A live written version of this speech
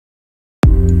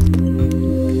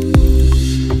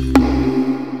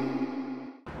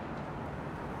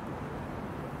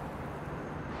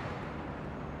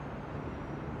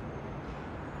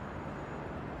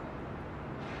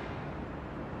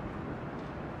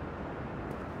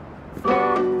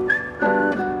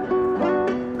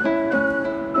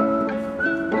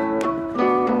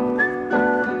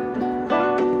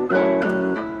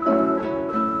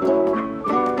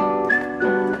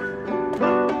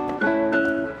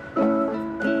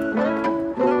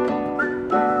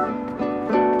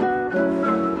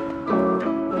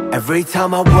Every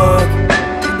time I work,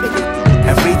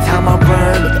 every time I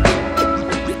run,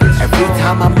 every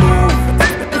time I move,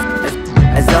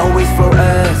 as always for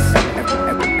us.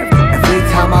 Every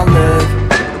time I look,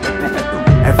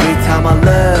 every time I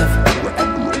love,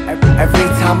 every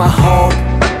time I hope,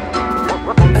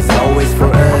 as always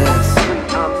for us.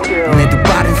 내 두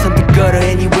발은 선택걸어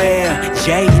anywhere,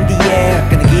 J in the air.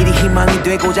 그는 길이 희망이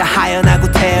되고자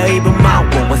하연하고 태어. Even my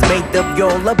world was made of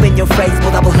your love in your face.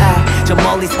 보답을 해 저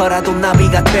멀리서라도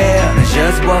나비가 돼.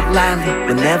 Just walk lightly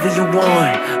whenever you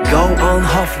want. Go on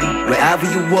hopefully wherever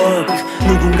you walk.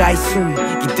 누군가의 숨이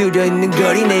깃들여 있는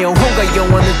거리 내 영혼과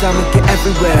영원을 담을게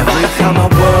everywhere. Every time I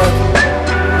walk,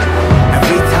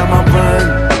 every time I run,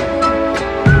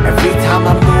 every time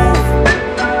I move,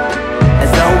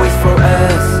 as always for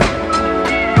us.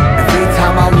 Every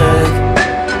time I look,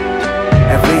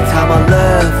 every time I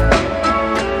love,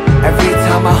 every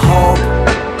time I hope,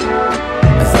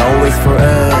 as always for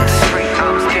us.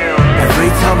 Every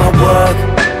time I work,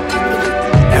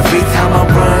 every time I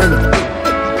run,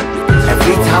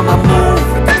 every time I move,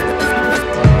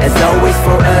 as always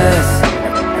for us.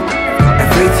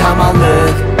 Every time I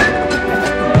look,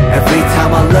 every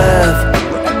time I love,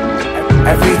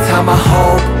 every time I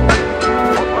hope,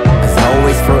 as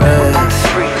always for us.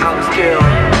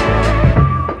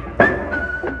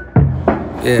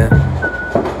 Yeah.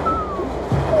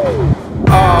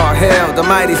 Oh hell, the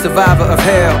mighty survivor of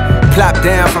hell. Plopped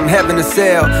down from heaven to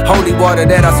sail. Holy water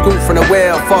that I scooped from the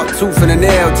well. Fought tooth and a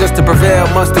nail just to prevail.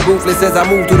 Monster ruthless as I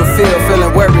move through the field.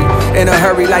 Feeling worried, in a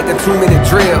hurry like a 2-minute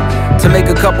drill. To make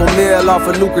a couple mil off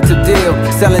a lucrative deal.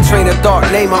 Selling train of thought,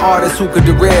 name an artist who could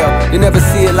derail. You never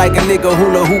see it like a nigga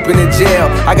hula hooping in jail.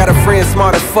 I got a friend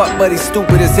smart as fuck but he's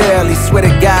stupid as hell. He swear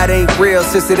to God ain't real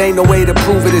since it ain't no way to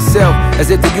prove it itself. As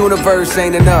if the universe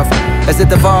ain't enough. As if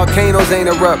the volcanoes ain't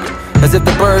erupt. As if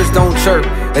the birds don't chirp.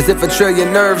 As if a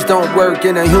trillion nerves don't work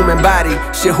in a human body.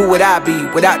 Shit, who would I be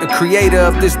without the creator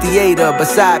of this theater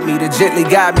beside me to gently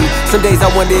guide me? Some days I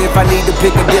wonder if I need to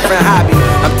pick a different hobby.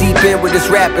 I'm deep in with this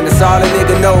rapping, that's all a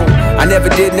nigga know. I never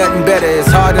did nothing better, it's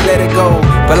hard to let it go.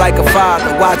 But like a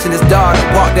father watching his daughter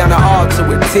walk down the altar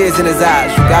with tears in his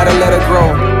eyes, you gotta let her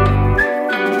grow.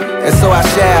 And so I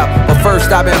shall, but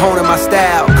first I've been honing my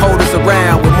style. Coders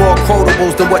around with more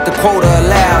quotables than what the quota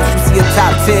allows. You see a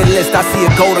top 10 list, I see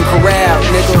a golden corral,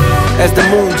 nigga. As the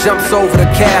moon jumps over the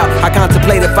cow, I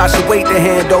contemplate if I should wait to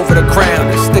hand over the crown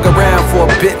and stick around for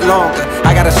a bit longer.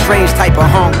 I got a strange type of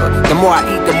hunger. The more I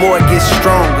eat, the more it gets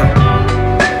stronger.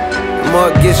 The more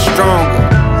it gets stronger.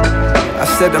 I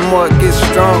said the more it gets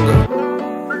stronger.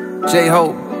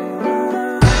 J.Cole,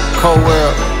 Cold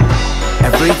World.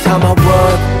 Every time I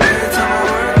work,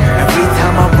 every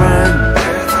time I run,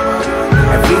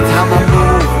 every time I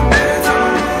move,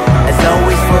 as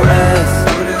always for us.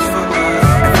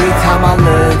 Every time I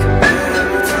look,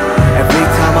 every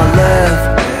time I love,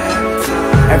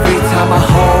 every time I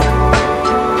hope,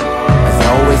 as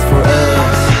always for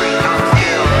us.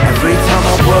 Every time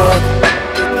I work,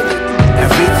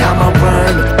 every time I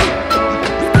run,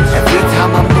 every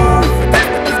time I move,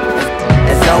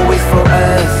 as always for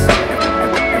us.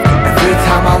 Every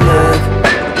time I look,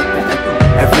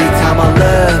 every time I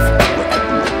love,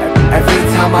 every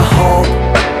time I hope,